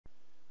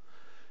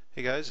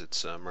Hey guys,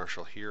 it's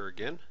Marshall here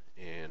again,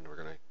 and we're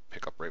going to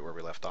pick up right where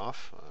we left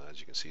off. As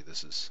you can see,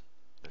 this is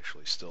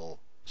actually still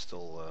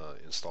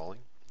installing,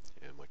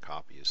 and my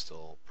copy is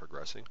still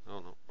progressing.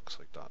 Oh no, looks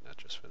like .NET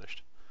just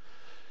finished.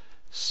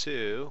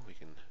 So we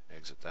can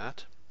exit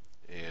that,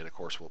 and of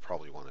course we'll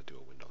probably want to do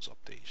a Windows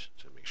update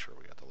to make sure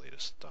we got the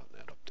latest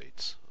 .NET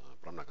updates,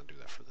 but I'm not going to do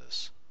that for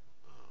this.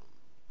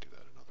 Do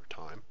that another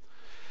time.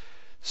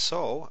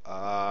 So,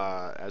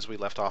 as we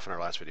left off in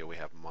our last video, we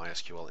have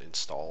MySQL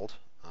installed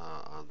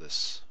on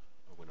this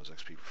Windows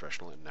XP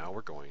Professional, and now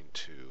we're going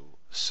to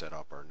set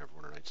up our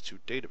NWN2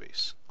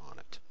 database on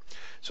it.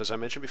 So as I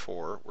mentioned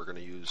before, we're going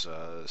to use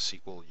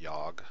SQL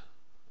YOG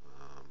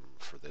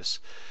for this.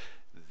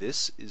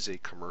 This is a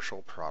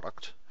commercial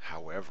product.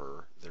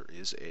 However, there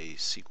is a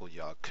SQL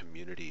YOG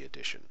Community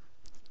Edition.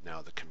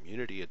 Now, the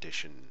Community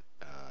Edition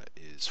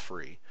is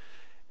free,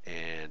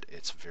 and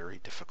it's very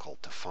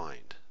difficult to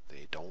find.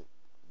 They don't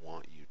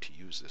want you to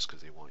use this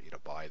because they want you to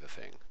buy the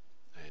thing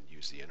and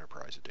use the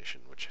Enterprise Edition,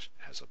 which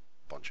has a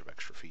bunch of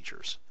extra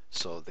features.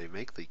 So they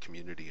make the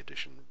Community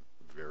Edition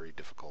very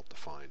difficult to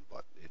find,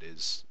 but it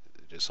is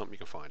something you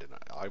can find, and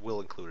I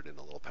will include it in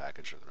a little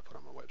package I'm going to put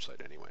on my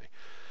website anyway.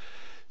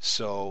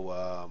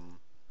 So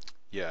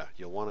yeah,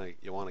 you'll want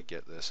to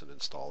get this and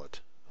install it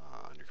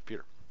on your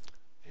computer.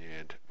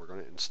 And we're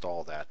going to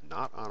install that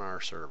not on our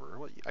server.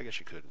 Well, I guess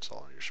you could install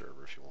it on your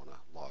server if you want to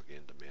log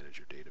in to manage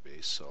your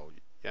database. So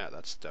yeah,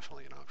 that's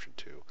definitely an option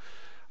too.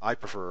 I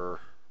prefer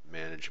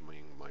managing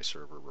my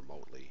server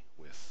remotely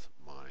with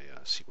my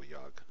SQL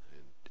YOG,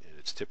 and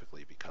it's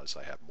typically because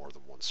I have more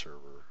than one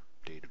server,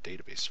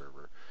 database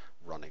server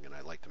running, and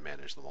I like to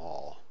manage them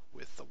all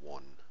with the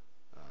one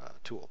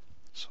tool.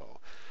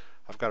 So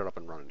I've got it up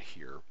and running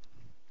here,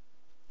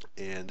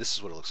 and this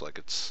is what it looks like.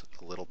 It's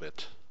a little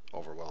bit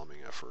overwhelming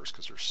at first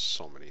because there's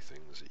so many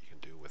things that you can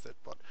do with it,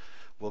 but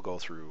we'll go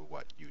through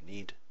what you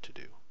need to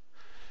do.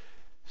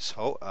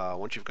 So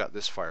once you've got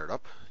this fired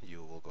up,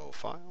 you will go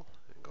File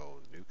and go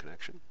New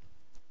Connection,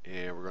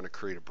 and we're going to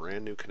create a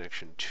brand new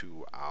connection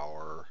to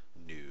our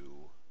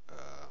new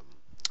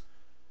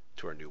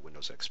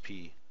Windows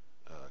XP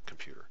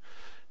computer.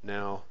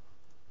 Now,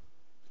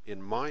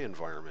 in my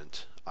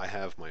environment, I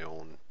have my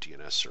own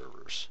DNS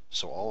servers,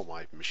 so all of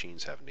my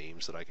machines have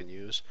names that I can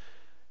use.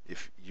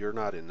 If you're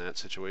not in that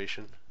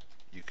situation,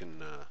 you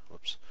can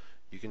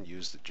you can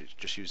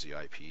just use the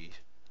IP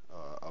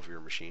of your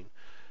machine.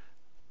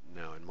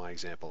 Now, in my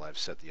example, I've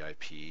set the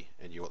IP,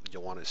 and you'll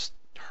want to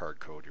hard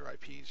code your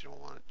IPs. You don't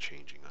want it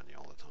changing on you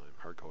all the time.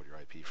 Hard code your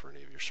IP for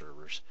any of your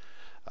servers.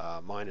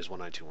 Mine is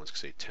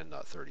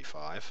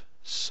 192.168.10.35.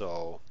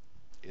 So,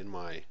 in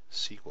my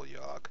SQL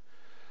YOG,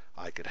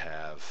 I could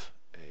have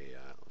a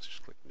let's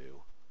just click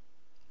New,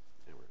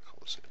 and we're going to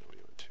call this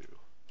NWN2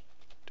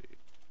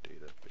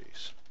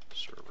 database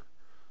server.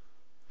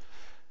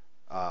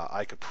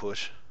 I could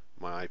put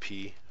my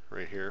IP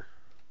right here,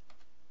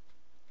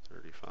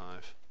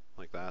 35,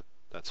 like that.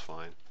 That's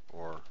fine.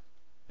 Or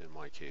in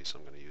my case,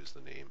 I'm going to use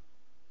the name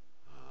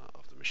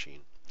of the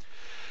machine.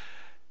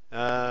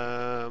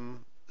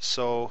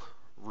 So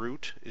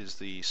root is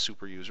the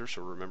super user.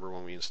 So remember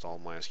when we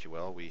installed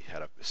MySQL, we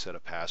had set a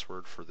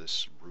password for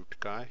this root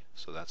guy.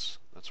 So that's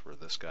where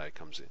this guy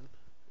comes in,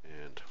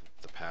 and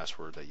the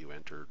password that you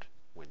entered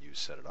when you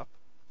set it up.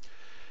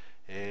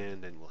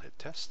 And then we'll hit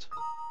test,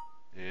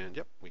 and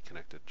yep, we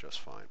connected just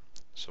fine.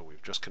 So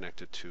we've just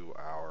connected to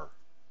our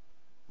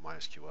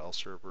MySQL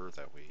server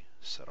that we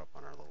set up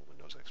on our little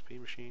Windows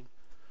XP machine.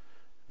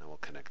 Now we'll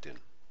connect in.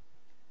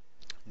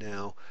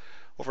 Now,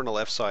 over on the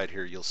left side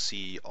here, you'll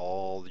see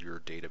all your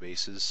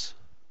databases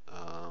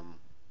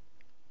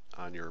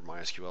on your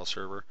MySQL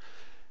server.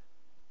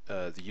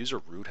 The user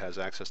root has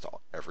access to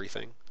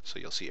everything, so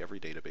you'll see every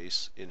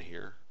database in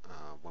here.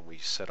 When we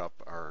set up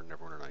our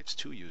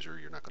NWN2 user,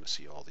 you're not going to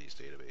see all these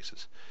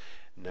databases.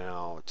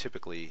 Now,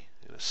 typically,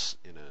 if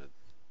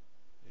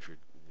you're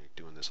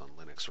doing this on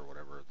Linux or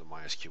whatever, the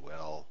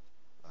MySQL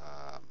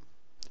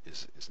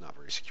is not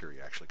very secure.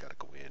 You actually got to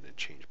go in and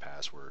change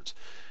passwords.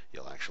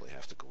 You'll actually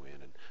have to go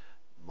in and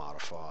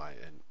modify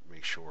and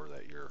make sure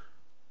that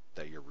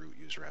your root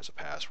user has a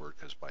password,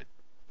 because by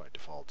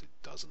default it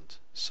doesn't.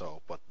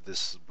 So, but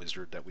this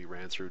wizard that we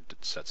ran through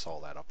sets all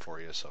that up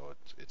for you, so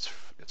it's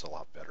a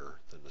lot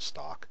better than the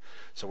stock.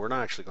 So we're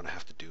not actually going to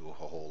have to do a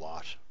whole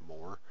lot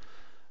more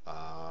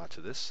to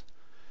this.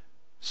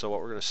 So what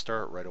we're going to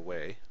start right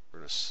away, we're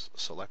going to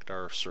select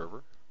our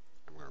server,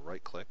 and we're going to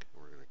right click,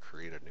 and we're going to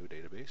create a new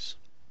database,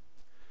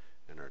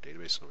 and our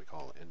database is going to be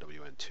called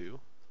NWN2,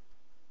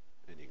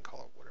 and you can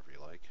call it whatever you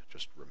like.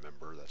 Just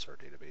remember that's our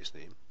database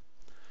name.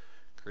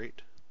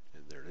 Create,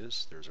 and there it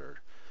is. There's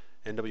our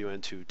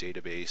NWN2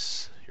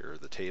 database. Here are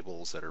the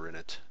tables that are in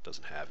it.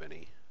 Doesn't have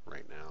any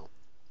right now,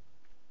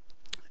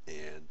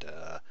 and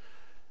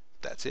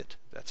that's it.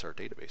 That's our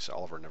database.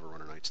 All of our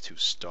NWN2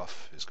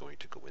 stuff is going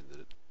to go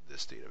into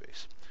this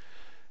database.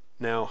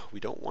 Now, we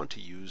don't want to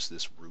use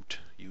this root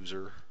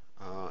user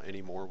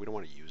anymore. We don't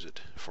want to use it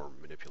for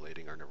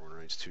manipulating our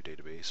NWN2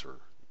 database or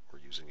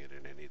using it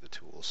in any of the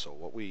tools. So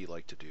what we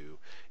like to do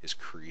is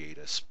create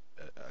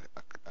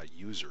a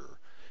user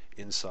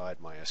inside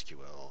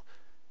MySQL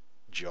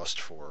just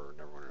for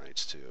Neverwinter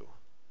Nights 2.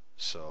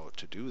 So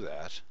to do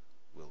that,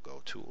 we'll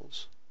go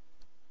Tools,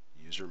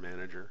 User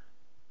Manager,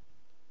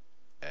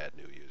 Add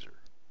New User.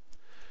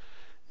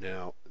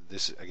 Now,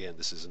 this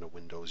isn't a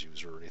Windows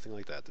user or anything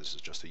like that. This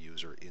is just a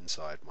user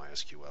inside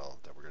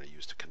MySQL that we're going to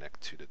use to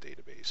connect to the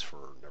database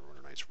for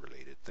Neverwinter Nights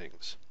related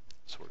things.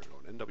 So we're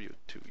going to go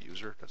NWN2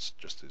 user, that's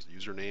just his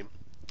username.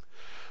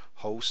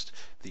 Host,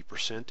 the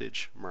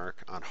percentage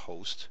mark on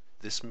host,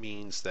 this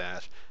means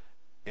that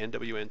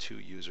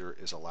NWN2 user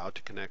is allowed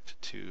to connect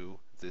to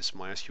this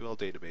MySQL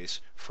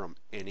database from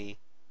any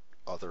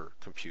other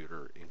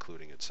computer,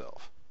 including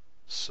itself.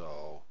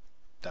 So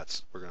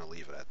we're going to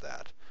leave it at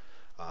that.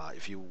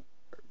 If you're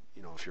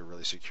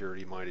really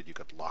security minded, you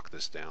could lock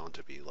this down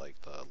to be like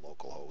the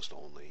local host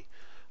only.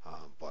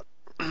 But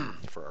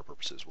for our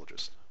purposes, we'll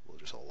just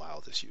allow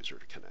this user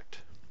to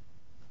connect.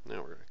 Now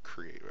we're going to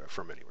create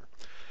from anywhere.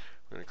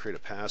 We're going to create a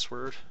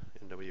password,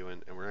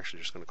 NWN, and we're actually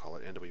just going to call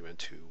it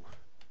NWN2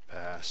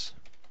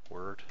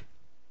 password.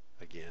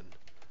 Again,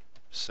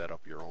 set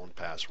up your own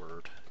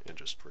password and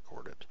just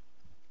record it.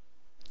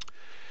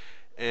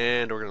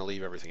 And we're going to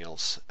leave everything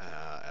else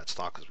at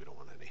stock because we don't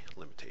want any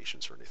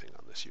limitations or anything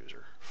on this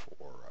user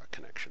for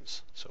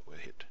connections. So we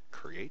hit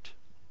create,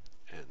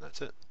 and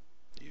that's it.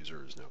 The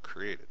user is now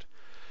created.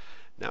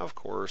 Now, of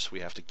course, we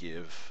have to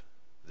give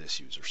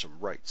this user some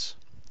rights.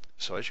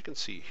 So as you can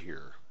see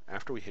here,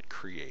 after we hit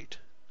create,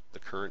 the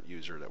current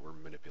user that we're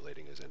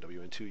manipulating is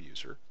NWN2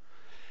 user,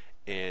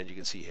 and you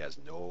can see he has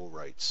no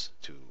rights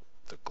to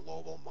the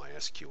global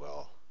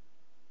MySQL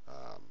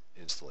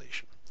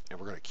installation. And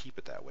we're going to keep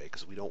it that way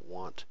because we don't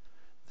want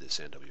this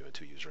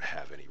NWN2 user to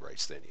have any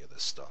rights to any of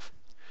this stuff.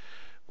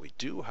 We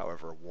do,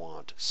 however,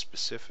 want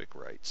specific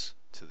rights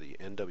to the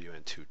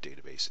NWN2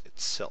 database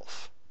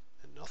itself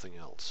and nothing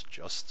else,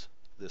 just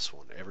this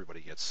one. Everybody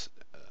gets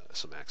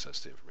some access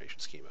to information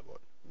schema,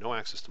 but no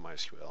access to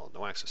MySQL,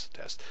 no access to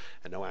test,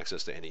 and no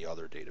access to any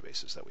other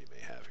databases that we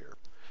may have here.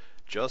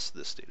 Just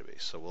this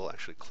database. So we'll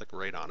actually click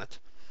right on it,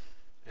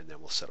 and then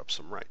we'll set up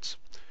some rights.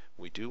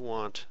 We do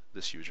want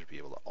this user to be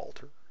able to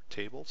alter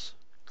tables,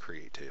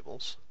 create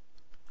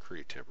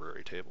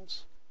temporary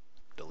tables,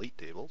 delete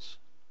tables,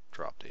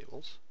 drop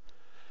tables,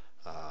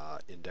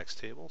 index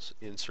tables,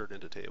 insert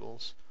into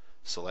tables,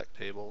 select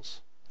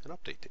tables, and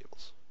update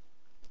tables.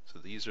 So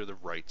these are the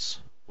rights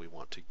we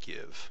want to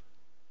give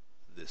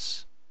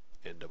this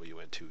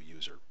NWN2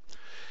 user.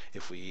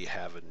 If we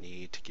have a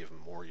need to give him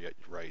more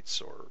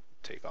rights or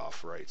take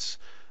off rights,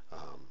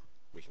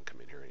 we can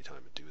come in here anytime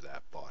and do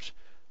that. But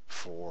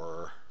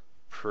for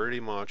pretty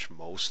much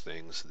most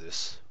things,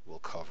 this will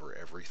cover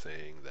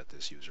everything that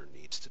this user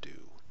needs to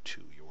do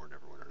to your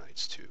Neverwinter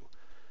Nights 2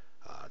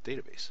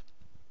 database.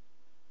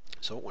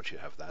 So once you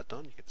have that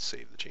done, you can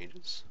save the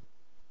changes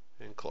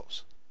and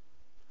close.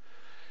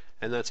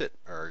 And that's it.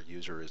 Our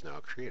user is now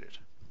created.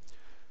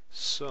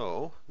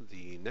 So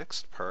the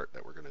next part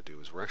that we're going to do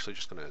is we're actually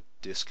just going to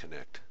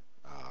disconnect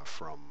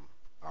from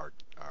our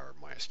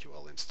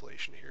MySQL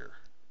installation here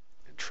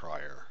and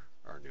try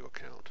our new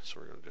account. So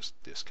we're going to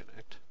just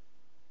disconnect.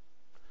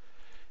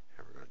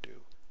 And we're going to do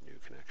new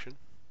connection.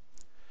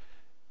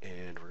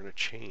 And we're going to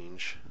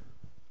change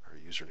our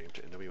username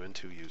to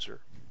NWN2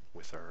 user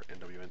with our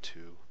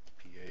NWN2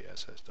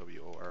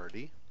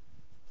 PASSWORD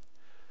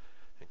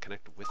and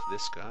connect with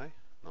this guy,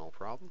 no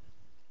problem.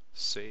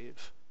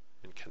 Save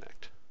and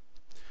connect.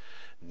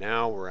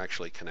 Now we're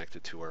actually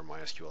connected to our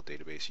MySQL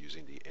database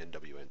using the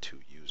NWN2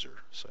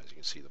 user. So as you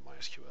can see, the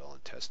MySQL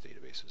and test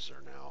databases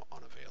are now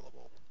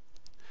unavailable.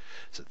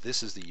 So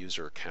this is the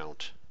user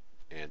account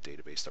and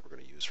database that we're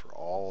going to use for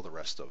all the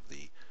rest of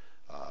the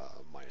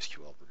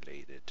MySQL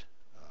related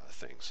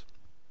things.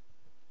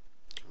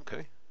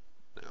 Okay,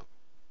 now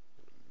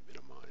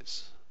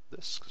minimize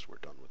this because we're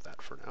done with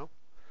that for now.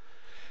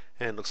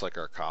 And looks like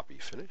our copy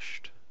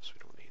finished, so we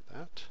don't need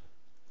that.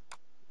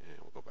 And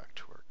we'll go back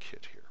to our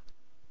kit here.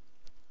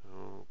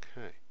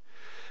 Okay,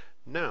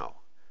 now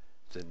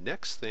the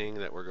next thing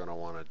that we're going to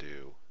want to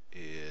do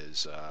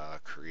is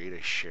create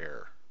a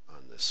share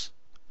on this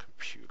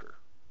computer.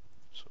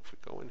 So if we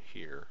go in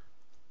here,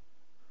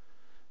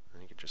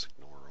 and you can just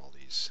ignore all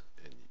these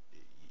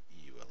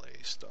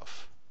EULA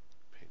stuff.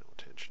 Pay no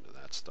attention to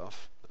that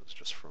stuff. That was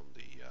just from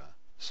the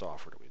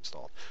software that we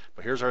installed.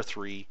 But here's our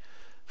 3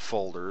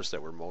 folders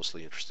that we're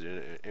mostly interested in.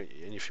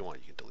 And if you want,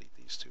 you can delete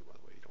these too, by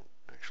the way. You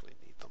don't actually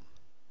need them.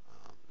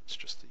 It's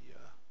just the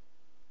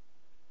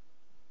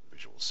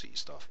Visual C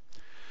stuff.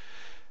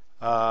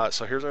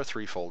 So here's our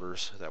 3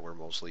 folders that we're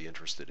mostly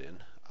interested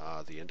in.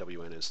 The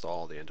NWN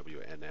install, the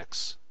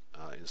NWNX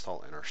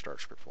install, and our start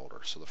script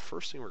folder. So the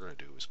first thing we're going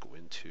to do is go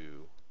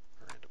into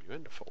our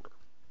NWN folder.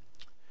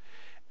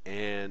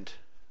 And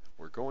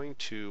we're going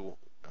to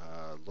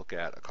look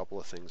at a couple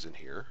of things in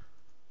here.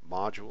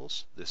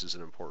 Modules, this is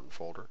an important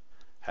folder.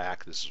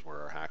 Hack, this is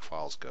where our hack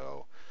files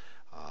go.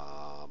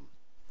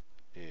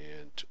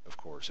 And of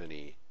course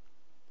any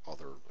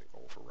other, like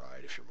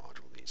override if your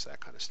module needs that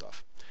kind of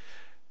stuff.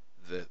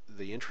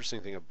 The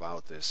interesting thing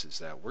about this is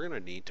that we're going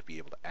to need to be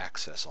able to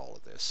access all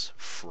of this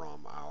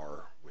from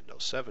our Windows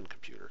Windows 7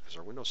 computer, because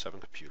our Windows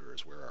 7 computer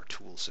is where our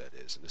tool set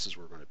is, and this is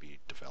where we're going to be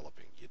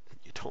developing. You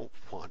don't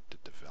want to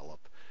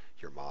develop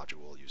your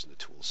module using the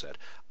tool set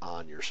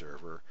on your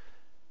server.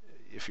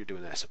 If you're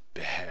doing that, it's a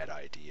bad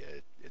idea.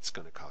 It's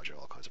going to cause you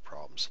all kinds of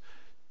problems.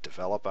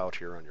 Develop out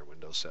here on your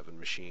Windows 7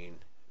 machine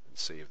and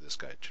save this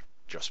guy to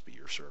just be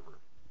your server.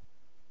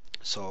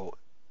 So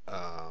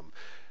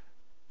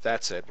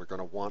that said, we're going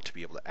to want to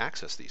be able to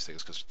access these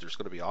things, because there's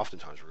going to be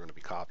oftentimes we're going to be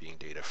copying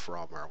data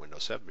from our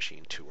Windows 7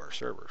 machine to our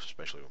server,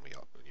 especially when we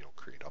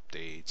create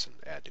updates and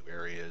add new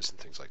areas and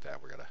things like that.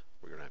 We're going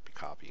to have to be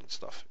copying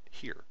stuff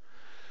here.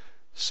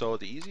 So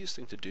the easiest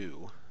thing to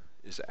do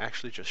is to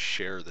actually just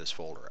share this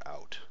folder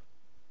out.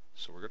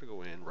 So we're going to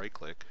go in, right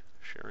click,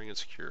 sharing and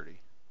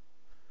security,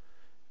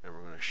 and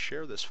we're going to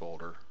share this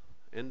folder.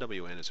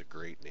 NWN is a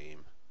great name.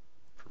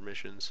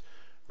 Permissions,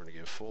 we're going to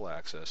give full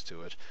access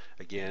to it.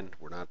 Again,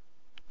 we're not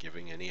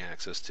giving any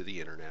access to the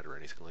internet or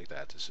anything like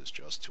that. This is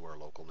just to our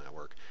local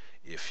network.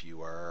 If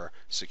you are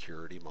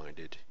security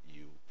minded,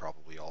 you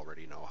probably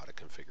already know how to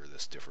configure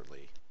this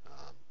differently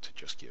to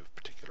just give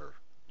particular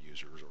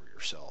users or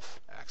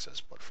yourself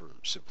access, but for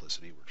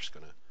simplicity we're just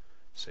going to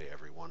say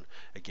everyone.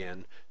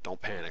 Again,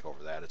 don't panic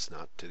over that. It's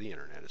not to the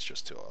internet, it's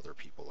just to other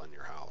people in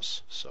your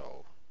house.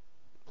 So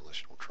unless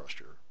you don't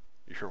trust your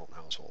own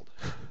household,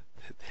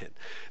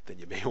 then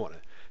you may want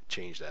to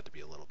change that to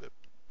be a little bit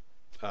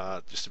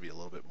just to be a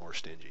little bit more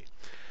stingy.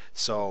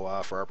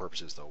 So for our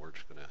purposes though, we're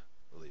just going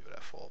to leave it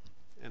at full,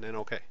 and then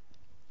OK.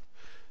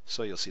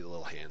 So you'll see the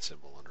little hand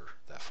symbol under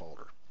that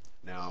folder.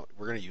 Now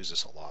we're going to use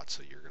this a lot,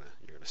 so you're going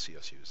to see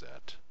us use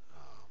that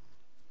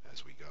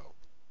as we go.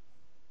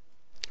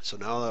 So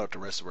now that the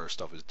rest of our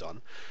stuff is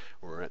done,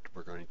 we're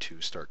going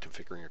to start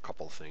configuring a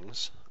couple of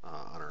things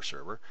on our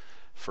server.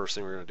 First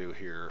thing we're going to do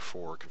here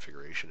for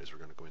configuration is we're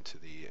going to go into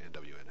the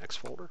NWNX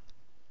folder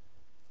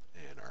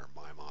and our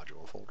My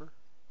Module folder.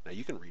 Now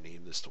you can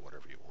rename this to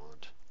whatever you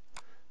want.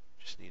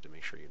 Just need to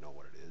make sure you know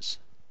what it is,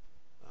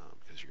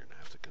 because you're going to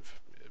have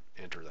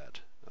to enter that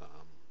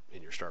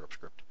in your startup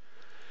script.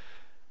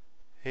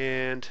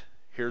 And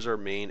here's our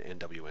main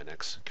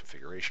NWNX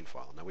configuration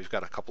file. Now we've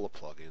got a couple of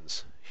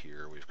plugins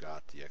here. We've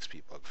got the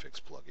XP Bug Fix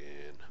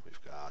plugin,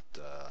 we've got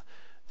the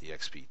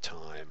XP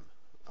Time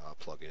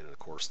plugin, and of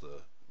course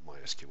the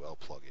MySQL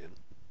plugin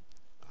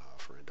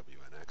for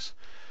NWNX.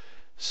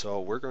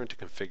 So we're going to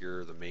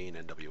configure the main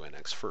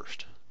NWNX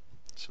first.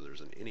 So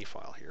there's an ini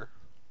file here,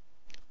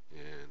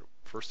 and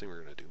first thing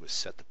we're going to do is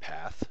set the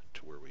path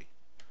to where we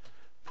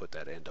put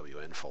that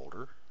NWN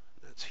folder.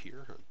 That's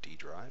here on D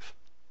drive.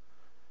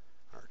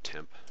 Our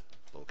temp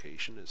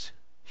location is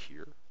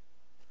here,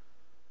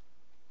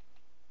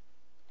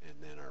 and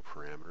then our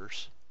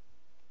parameters,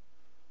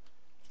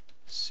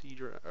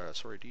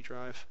 D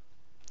drive,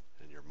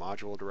 and your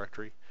module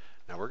directory.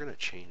 Now we're going to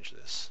change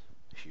this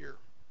here,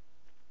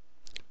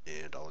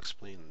 and I'll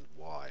explain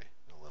why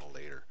a little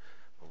later.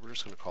 But we're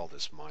just going to call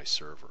this my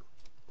server.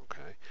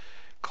 Okay,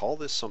 call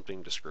this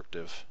something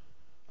descriptive.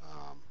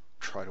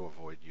 Try to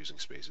avoid using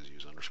spaces.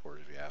 Use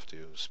underscores if you have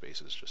to.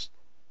 Spaces just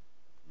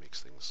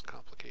makes things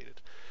complicated.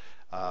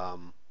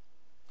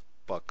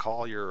 But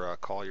call your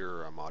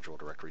module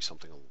directory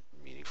something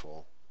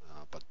meaningful,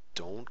 but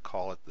don't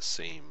call it the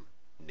same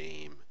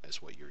name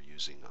as what you're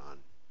using on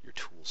your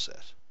tool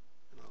set,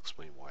 and I'll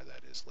explain why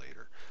that is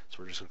later. So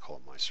we're just going to call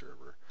it my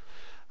server.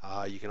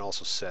 You can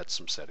also set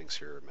some settings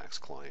here: max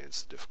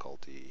clients,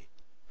 difficulty,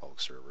 public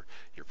server.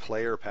 Your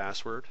player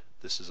password.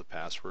 This is a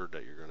password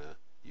that you're going to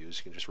use.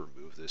 You can just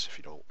remove this if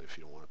you don't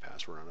want a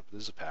password on it. But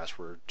this is a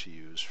password to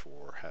use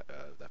for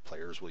that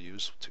players will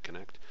use to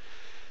connect.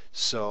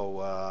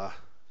 So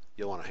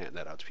you'll want to hand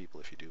that out to people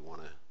if you do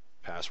want to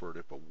password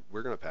it. But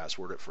we're going to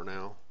password it for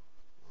now,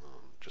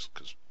 just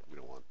because we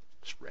don't want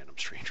just random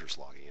strangers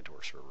logging into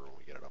our server when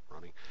we get it up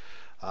running.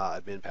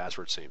 Admin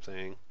password, same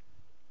thing.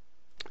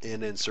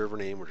 And then server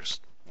name, or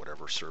just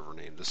whatever server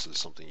name. This is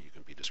something you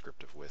can be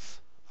descriptive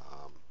with.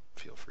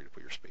 Feel free to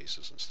put your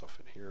spaces and stuff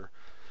in here.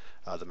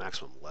 The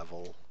maximum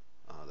level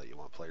that you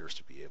want players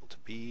to be able to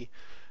be,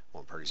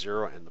 1 party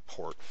 0, and the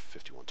port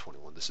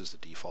 5121. This is the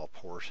default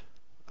port,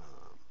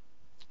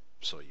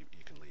 so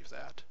you can leave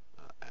that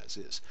as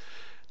is.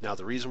 Now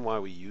the reason why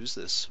we use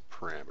this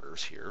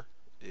parameters here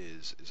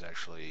is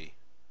actually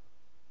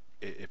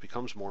it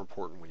becomes more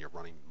important when you're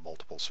running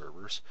multiple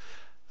servers.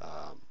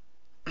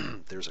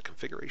 There's a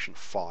configuration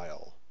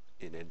file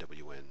in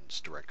NWN's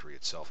directory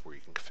itself where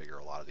you can configure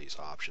a lot of these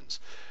options.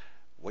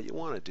 What you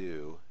want to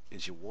do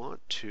is you want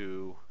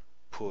to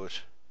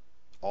put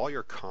all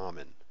your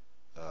common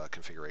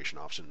configuration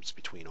options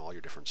between all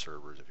your different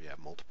servers. If you have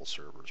multiple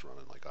servers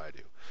running like I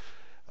do,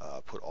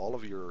 put all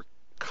of your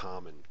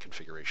common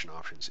configuration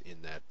options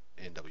in that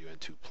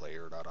NWN2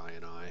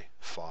 player.ini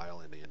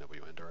file in the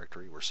NWN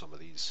directory where some of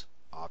these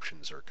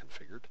options are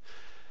configured.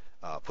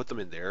 Put them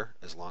in there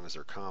as long as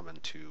they're common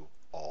to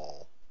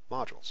all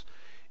modules.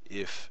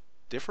 If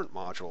different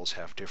modules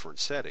have different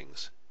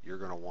settings, you're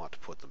going to want to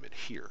put them in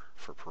here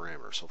for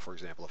parameters. So for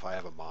example, if I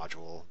have a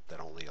module that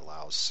only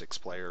allows 6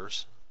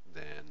 players,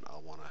 then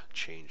I'll want to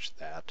change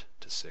that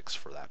to 6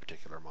 for that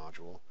particular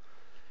module.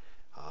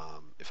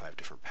 if I have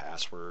different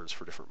passwords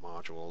for different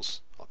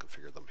modules, I'll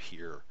configure them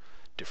here,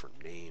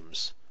 different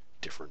names,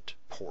 different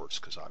ports,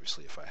 because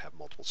obviously if I have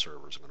multiple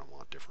servers, I'm going to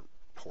want different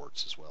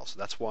ports as well. So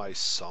that's why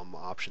some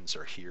options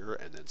are here,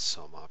 and then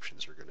some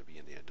options are going to be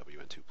in the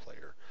NWN2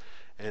 player.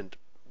 And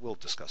we'll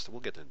discuss it.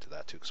 We'll get into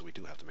that too, because we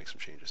do have to make some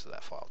changes to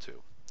that file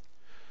too.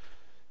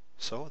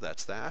 So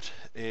that's that,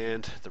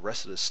 and the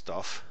rest of this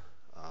stuff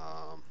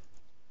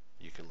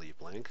you can leave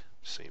blank,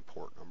 same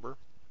port number.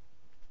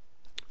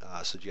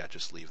 So yeah,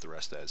 just leave the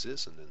rest as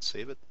is and then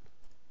save it.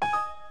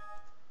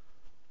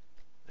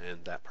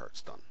 And that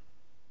part's done.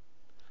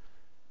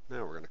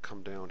 Now we're going to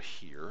come down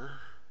here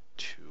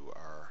to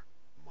our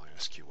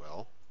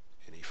MySQL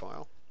ini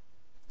file.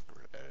 We're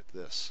going to edit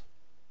this.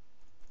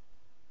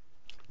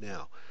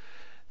 Now,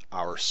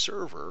 our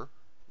server,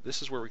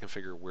 this is where we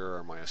configure where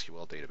our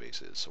MySQL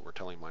database is. So we're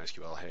telling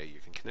MySQL, hey, you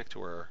can connect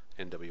to our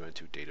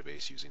NWN2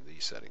 database using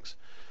these settings.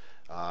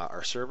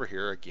 Our server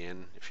here,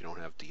 again, if you don't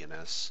have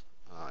DNS,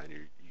 and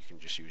you can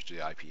just use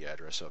the IP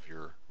address of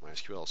your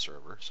MySQL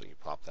server, so you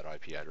pop that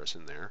IP address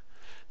in there.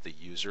 The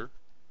user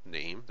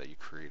name that you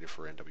created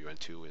for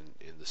NWN2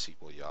 in the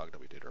SQL YOG that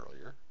we did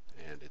earlier,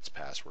 and its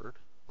password.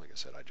 Like I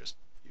said, I just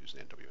used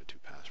the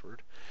NWN2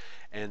 password.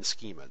 And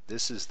schema.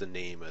 This is the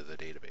name of the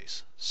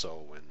database.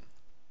 So when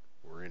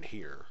we're in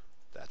here,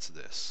 that's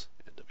this,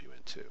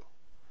 NWN2.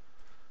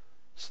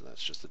 So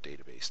that's just the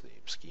database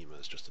name. Schema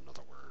is just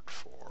another word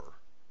for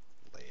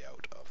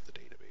layout of the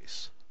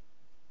database.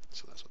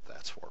 So that's what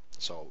that's for.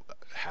 So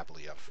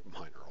happily,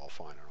 mine are all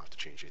fine. I don't have to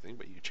change anything,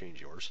 but you can change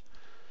yours.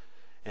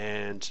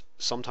 And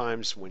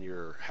sometimes when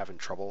you're having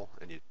trouble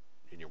and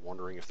you're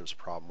wondering if there's a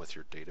problem with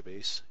your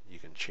database, you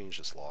can change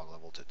this log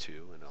level to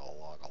 2, and it'll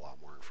log a lot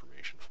more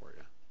information for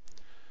you.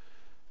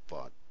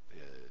 But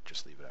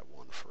just leave it at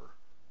 1 for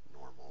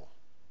normal,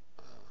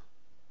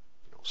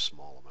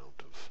 small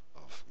amount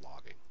of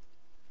logging.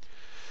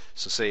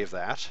 So save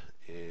that,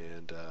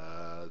 and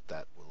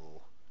that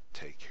will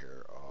take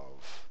care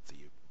of the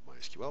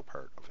MySQL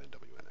part of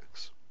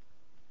NWNX.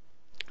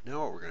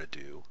 Now what we're going to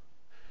do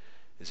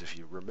is, if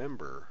you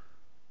remember,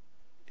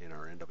 in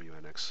our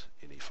NWNX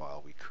ini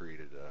file, we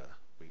created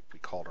we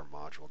called our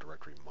module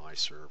directory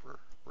myServer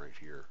right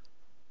here.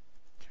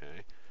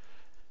 Okay,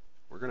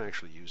 we're going to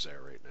actually use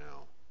that right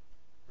now.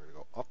 We're going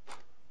to go up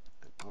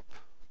and up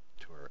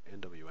to our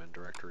NWN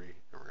directory,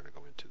 and we're going to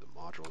go into the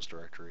modules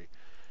directory,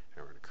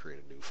 and we're going to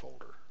create a new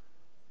folder.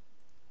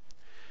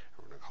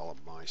 And we're going to call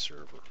it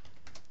myServer.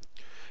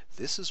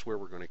 This is where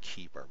we're going to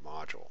keep our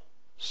module.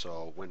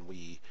 So when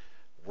we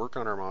work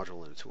on our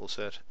module in a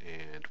toolset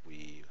and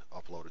we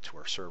upload it to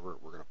our server,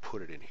 we're going to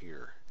put it in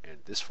here. And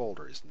this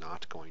folder is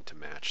not going to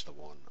match the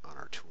one on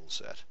our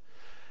toolset.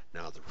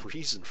 Now the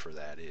reason for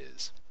that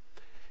is,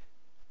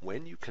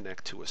 when you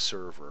connect to a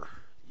server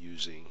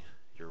using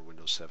your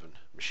Windows 7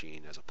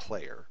 machine as a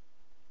player,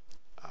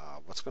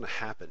 what's going to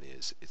happen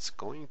is it's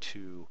going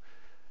to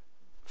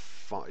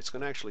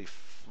actually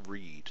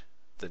read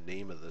the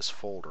name of this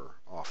folder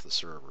off the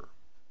server,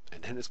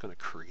 and then it's going to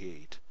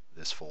create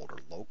this folder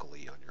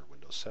locally on your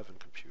Windows 7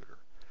 computer.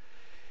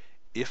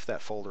 If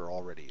that folder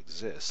already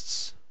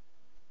exists,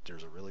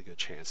 there's a really good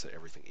chance that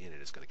everything in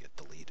it is going to get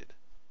deleted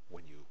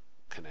when you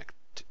connect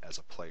as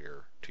a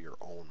player to your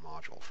own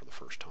module for the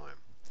first time.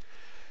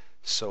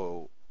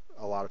 So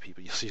a lot of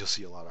people, you'll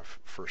see a lot of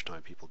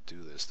first-time people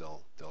do this.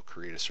 They'll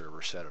create a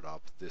server, set it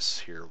up. This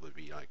here would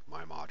be like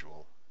my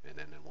module, and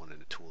then one in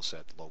the tool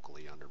set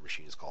locally on their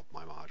machine is called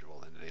my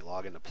module, and then they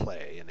log into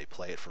play, and they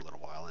play it for a little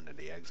while, and then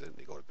they exit, and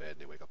they go to bed, and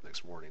they wake up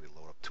next morning, they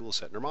load up tool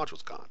set, and their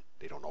module's gone.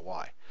 They don't know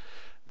why.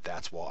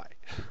 That's why.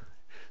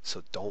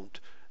 So don't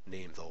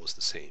name those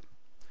the same.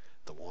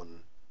 The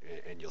one,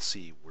 and you'll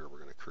see where we're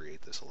going to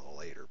create this a little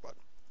later, but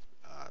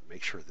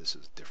make sure this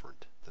is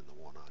different than the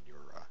one on your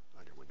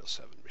Windows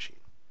 7 machine.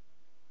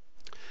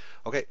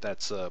 Okay,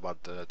 that's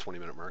about the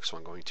 20-minute mark, so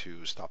I'm going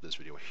to stop this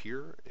video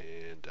here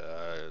and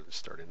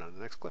start in on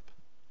the next clip.